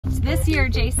This year,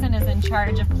 Jason is in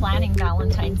charge of planning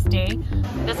Valentine's Day.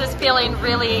 This is feeling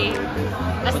really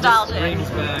nostalgic. It brings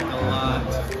back a lot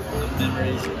of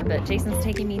memories. But Jason's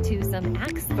taking me to some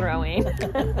axe throwing.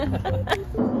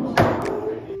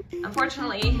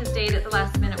 Unfortunately, his date at the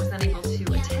last minute was unable to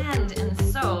attend, and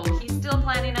so he's still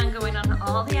planning on going on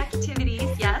all the activities,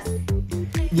 yes?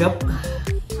 Yep.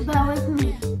 That was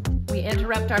me. We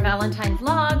interrupt our Valentine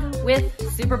vlog with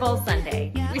Super Bowl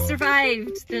Sunday. We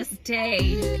survived this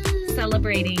day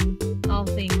celebrating all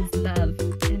things love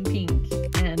and pink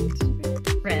and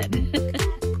red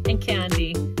and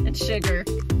candy and sugar.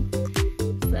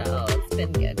 So it's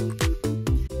been good.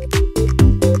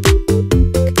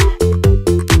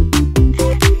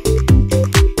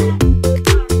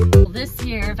 This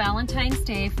year, Valentine's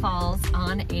Day falls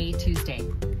on a Tuesday.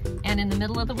 And in the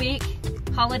middle of the week,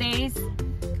 holidays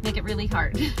make it really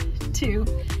hard to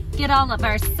get all of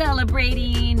our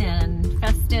celebrating and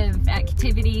festive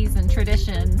activities and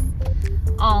traditions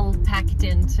all packed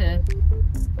into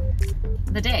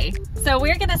the day. So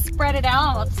we're gonna spread it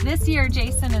out. This year,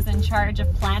 Jason is in charge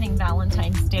of planning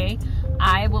Valentine's Day.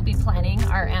 I will be planning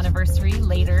our anniversary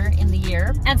later in the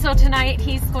year. And so tonight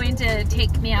he's going to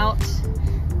take me out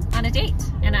on a date.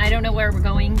 And I don't know where we're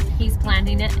going. He's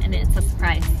planning it and it's a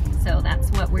surprise. So that's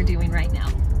what we're doing right now.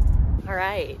 All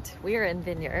right, we are in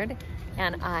Vineyard,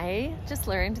 and I just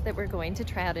learned that we're going to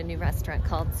try out a new restaurant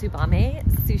called Tsubame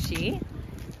Sushi.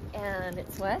 And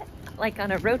it's what? Like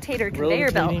on a rotator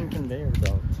conveyor belt. Rotating conveyor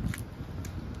belt.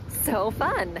 So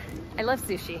fun. I love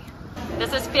sushi.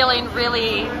 This is feeling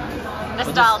really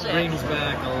nostalgic. It brings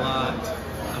back a lot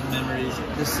of memories.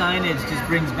 The signage just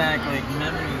brings back like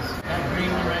memories. That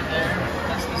green one right there,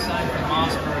 that's the sign for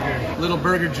Moss Burger. Little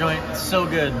burger joint, it's so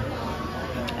good.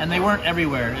 And they weren't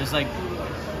everywhere. It's like,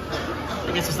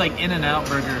 I guess it's like In-N-Out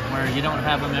Burger where you don't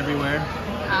have them everywhere.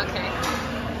 Okay.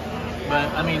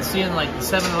 But I mean, seeing like the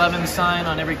 7-Eleven sign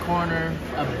on every corner,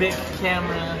 a big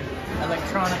camera,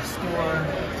 electronics store.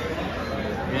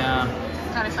 Yeah.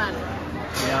 Kind of fun.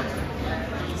 Yep.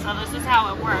 So this is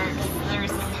how it works.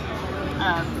 There's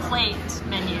a plate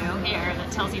menu here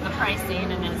that tells you the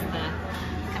pricing, and as the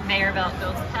conveyor belt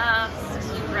goes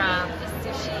past, you grab the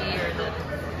sushi or the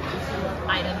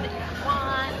item that you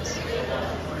want,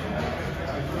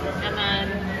 and then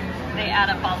they add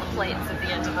up all the plates at the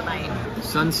end of the night.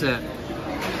 Sunset. I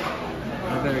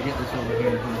better get this over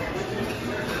here.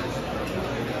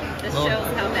 This shows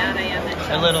how bad I am at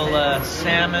a little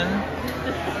salmon,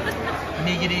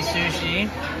 nigiri sushi.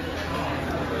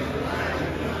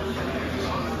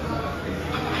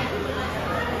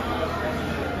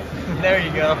 There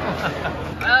you go.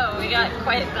 Oh, we got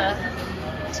quite the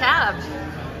tab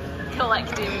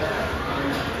collecting.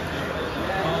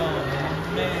 Oh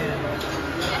man.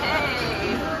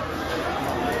 Hey.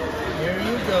 Here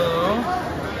you go.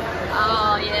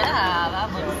 Oh yeah, that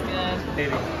looks good.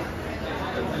 Baby.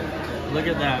 Look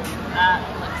at that. That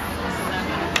looks so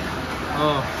good.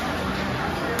 Oh.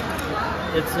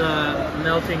 It's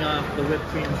melting off the whipped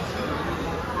cream.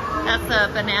 That's a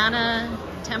banana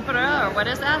tempura, or what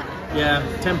is that? Yeah,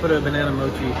 tempura banana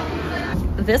mochi.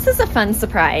 This is a fun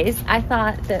surprise. I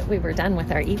thought that we were done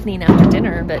with our evening after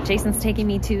dinner, but Jason's taking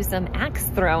me to some axe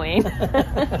throwing. You want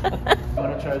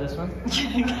to try this one?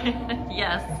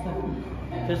 Yes.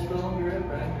 Pistol grip,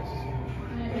 right?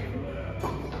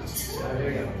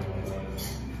 There you go.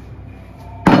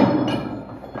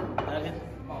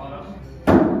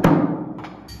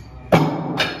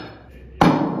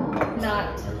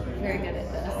 Not very good at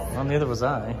this. Well, neither was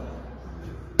I.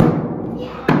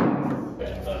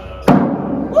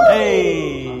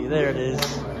 Hey, there it is.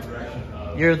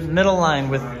 Your middle line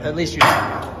with at least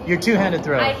your two-handed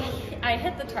throw. I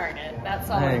hit the target. That's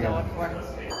all we're going for.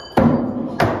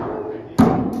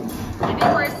 I think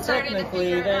we're starting to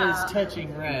figure it out. That is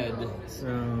touching red. So.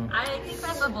 I think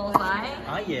that's a bullseye.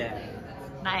 Ah, yeah.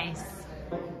 Nice.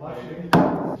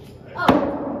 Oh.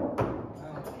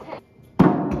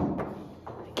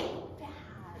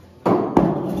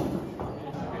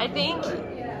 I think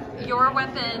your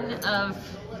weapon of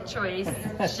choice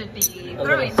should be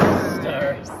throwing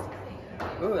stars.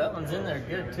 Ooh, that one's in there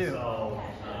good too. Whoa!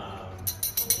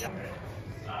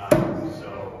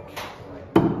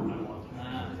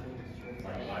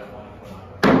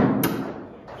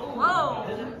 I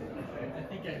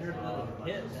think I heard a little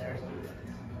hit there.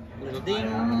 A little ding.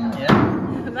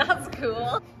 Yeah. That's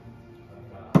cool.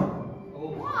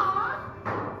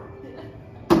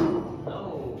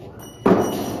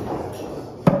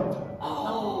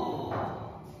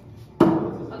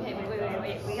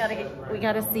 We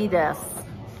gotta see this.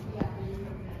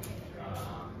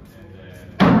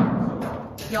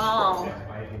 Y'all,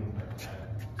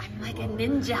 I'm like a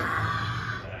ninja.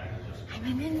 I'm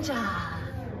a ninja.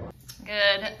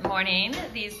 Good morning.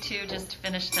 These two just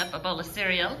finished up a bowl of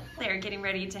cereal. They're getting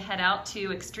ready to head out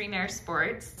to Extreme Air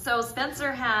Sports. So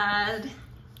Spencer had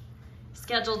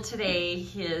scheduled today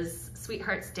his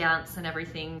Sweethearts dance and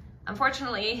everything.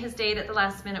 Unfortunately, his date at the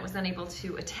last minute was unable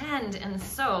to attend, and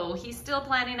so he's still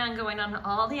planning on going on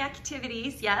all the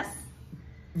activities, yes?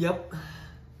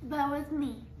 But with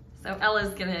me. So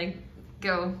Ella's gonna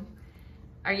go.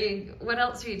 What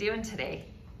else are you doing today?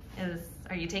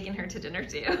 Are you taking her to dinner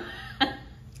too? No,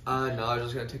 I was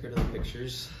just gonna take her to the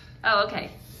pictures. Oh,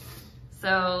 okay.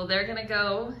 So they're gonna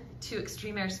go to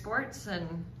Extreme Air Sports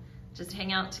and just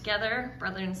hang out together,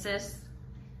 brother and sis.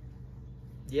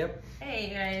 Yep. Hey,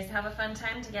 you guys, have a fun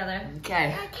time together.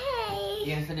 Okay. Okay.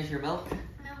 You gonna finish your milk?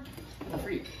 No, Oh,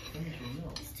 freak. Finish your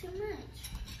milk. it's too much.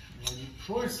 Well, you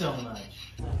pour so much.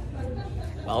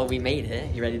 Well, we made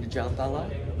it. You ready to jump, Ella?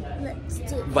 Let's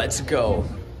do it. Let's go.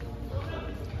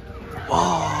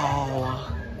 Whoa.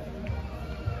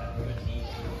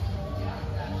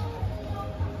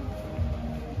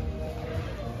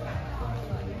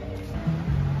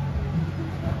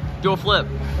 Do a flip.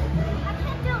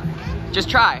 Just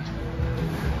try.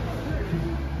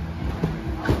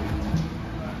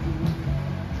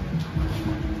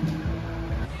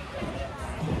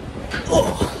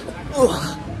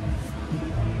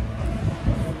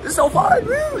 This is so fun.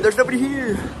 Woo. There's nobody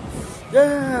here.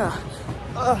 Yeah.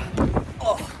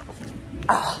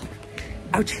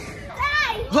 Ouch.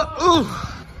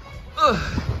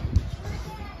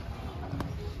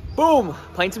 Boom.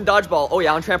 Playing some dodgeball. Oh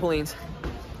yeah, on trampolines.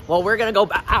 Well, we're gonna go.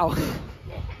 Ow.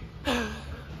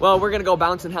 Well, we're gonna go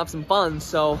bounce and have some fun.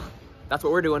 So that's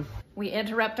what we're doing. We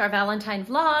interrupt our Valentine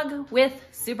vlog with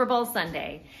Super Bowl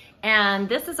Sunday. And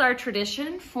this is our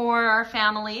tradition for our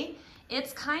family.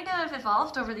 It's kind of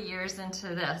evolved over the years into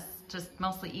this, just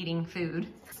mostly eating food.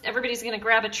 Everybody's gonna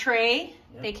grab a tray.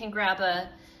 Yep. They can grab a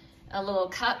little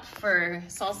cup for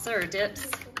salsa or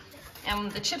dips.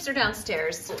 And the chips are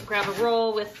downstairs. So grab a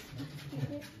roll with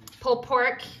pulled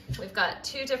pork. We've got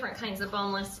 2 different kinds of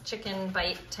boneless chicken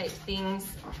bite type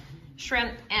things,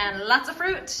 shrimp, and lots of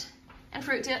fruit and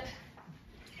fruit dip.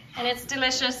 And it's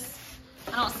delicious.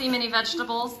 I don't see many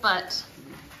vegetables, but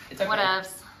it's okay.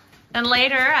 Whatevs. And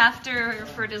later,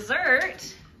 for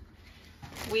dessert,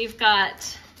 we've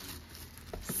got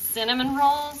cinnamon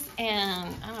rolls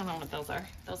and I don't know what those are.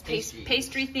 Those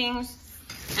pastry things,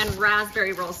 and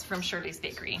raspberry rolls from Shirley's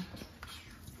Bakery.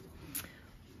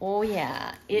 Oh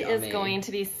yeah, it Yummy. Is going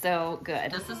to be so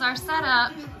good. This is our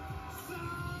setup.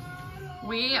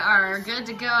 We are good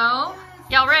to go.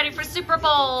 Y'all ready for Super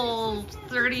Bowl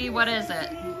 30, what is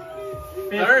it?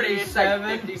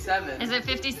 37. 57. Is it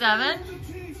 57?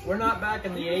 We're not back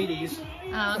in the 80s.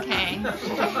 Okay.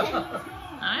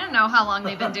 I don't know how long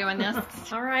they've been doing this.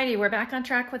 Alrighty, we're back on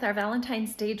track with our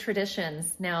Valentine's Day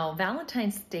traditions. Now,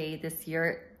 Valentine's Day this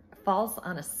year falls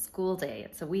on a school day.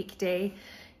 It's a weekday,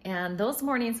 and those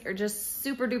mornings are just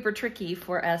super duper tricky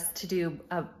for us to do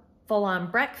a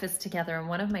full-on breakfast together. And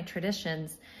one of my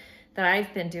traditions that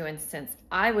I've been doing since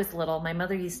I was little, my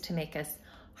mother used to make us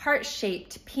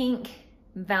heart-shaped pink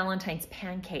Valentine's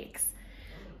pancakes.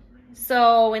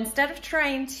 So instead of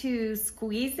trying to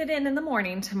squeeze it in the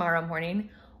morning, tomorrow morning,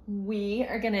 we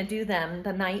are gonna do them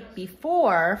the night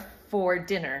before for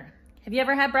dinner. Have you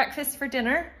ever had breakfast for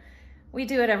dinner? We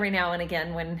do it every now and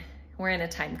again when we're in a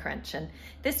time crunch. And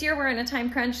this year we're in a time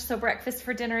crunch, so breakfast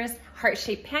for dinner is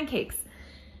heart-shaped pancakes.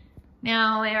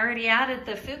 Now, I already added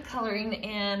the food coloring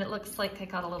and it looks like I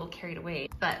got a little carried away,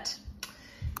 but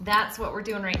that's what we're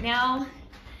doing right now.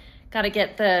 Got to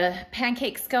get the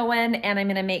pancakes going, and I'm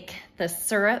gonna make the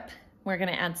syrup. We're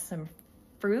gonna add some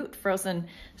fruit, frozen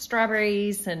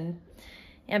strawberries and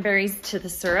berries to the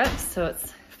syrup, so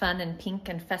it's fun and pink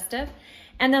and festive.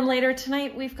 And then later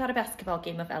tonight, we've got a basketball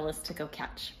game of Ella's to go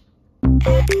catch.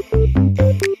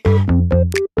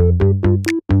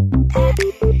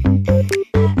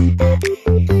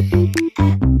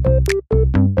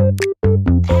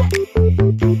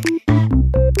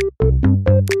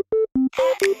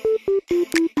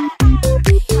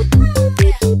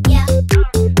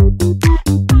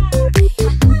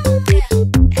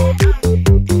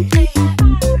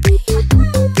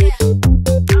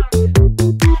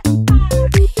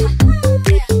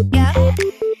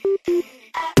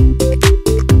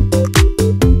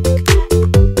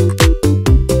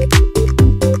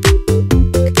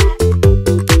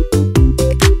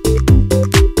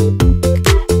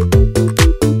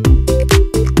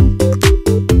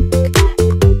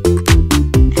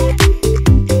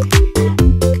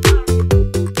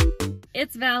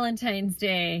 Valentine's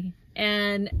Day,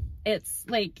 and it's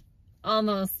like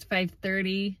almost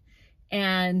 5:30,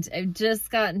 and I've just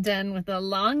gotten done with a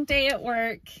long day at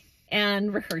work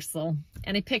and rehearsal.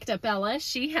 And I picked up Ella.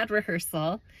 She had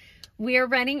rehearsal. We are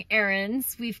running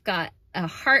errands. We've got a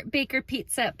Heart Baker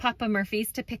pizza at Papa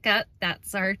Murphy's to pick up.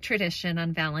 That's our tradition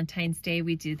on Valentine's Day.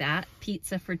 We do that,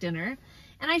 pizza for dinner.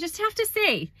 And I just have to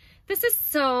say, this is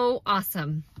so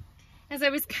awesome. As I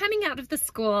was coming out of the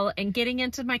school and getting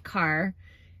into my car,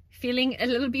 feeling a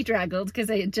little bedraggled because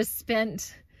I had just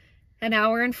spent an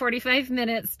hour and 45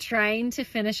 minutes trying to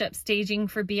finish up staging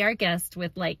for Be Our Guest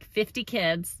with like 50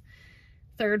 kids,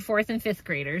 3rd, 4th, and 5th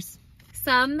graders.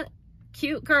 Some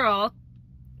cute girl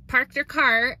parked her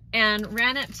car and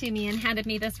ran up to me and handed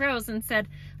me this rose and said,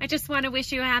 "I just want to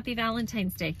wish you a happy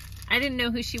Valentine's Day." I didn't know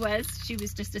who she was. She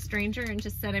was just a stranger and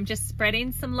just said, "I'm just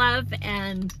spreading some love."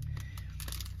 And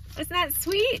isn't that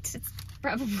sweet? It's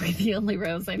probably the only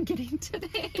rose I'm getting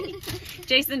today.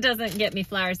 Jason doesn't get me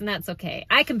flowers, and that's okay.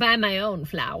 I can buy my own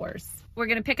flowers. We're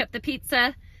gonna pick up the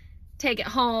pizza, take it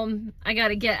home. I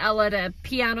gotta get Ella to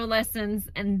piano lessons,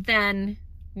 and then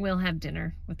we'll have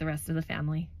dinner with the rest of the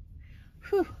family.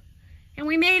 Whew. And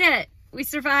we made it. We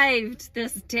survived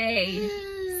this day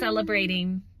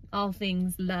celebrating all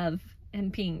things love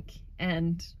and pink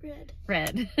and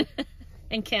red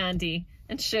and candy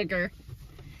and sugar.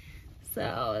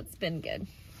 So it's been good.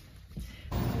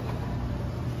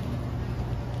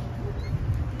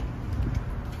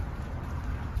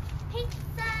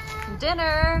 Pizza.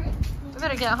 Dinner. We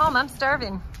better get home. I'm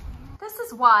starving. This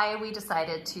is why we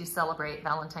decided to celebrate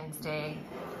Valentine's Day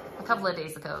a couple of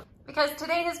days ago. Because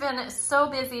today has been so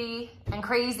busy and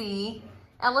crazy.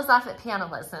 Ella's off at piano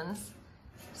lessons.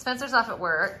 Spencer's off at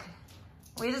work.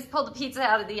 We just pulled the pizza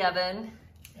out of the oven.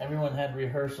 Everyone had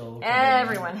rehearsal.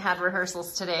 Everyone had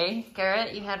rehearsals today.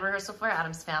 Garrett, you had rehearsal for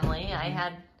Adam's Family. I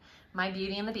had my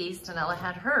Beauty and the Beast, and Ella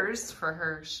had hers for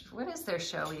her, what is their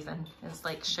show even? It's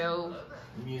like show...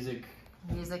 Music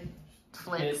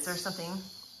flicks or something.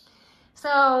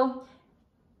 So,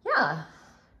 yeah.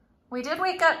 We did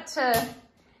wake up to...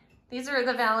 These are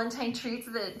the Valentine treats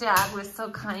that Dad was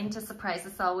so kind to surprise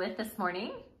us all with this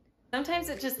morning. Sometimes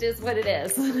it just is what it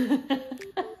is.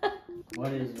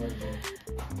 What is what it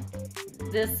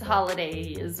is? This holiday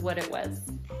is what it was.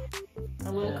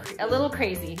 A little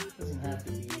crazy.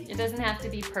 It doesn't have to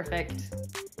be perfect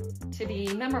to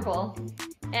be memorable.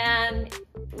 And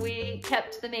we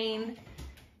kept the main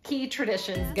key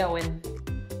traditions going.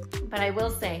 But I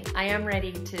will say, I am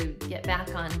ready to get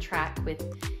back on track with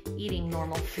eating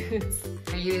normal foods.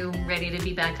 Are you ready to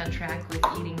be back on track with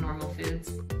eating normal foods?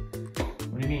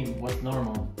 What do you mean? What's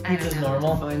normal? Pizza's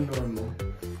normal? Find normal.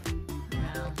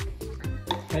 Wow.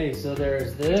 Hey, so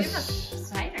there's We do have this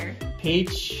cider.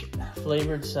 peach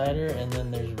flavored cider, and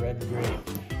then there's red grape.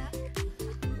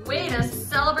 Way to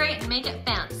celebrate and make it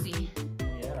fancy.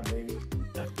 Yeah, baby.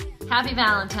 Happy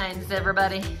Valentine's,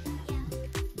 everybody.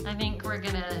 I think we're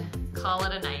gonna call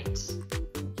it a night.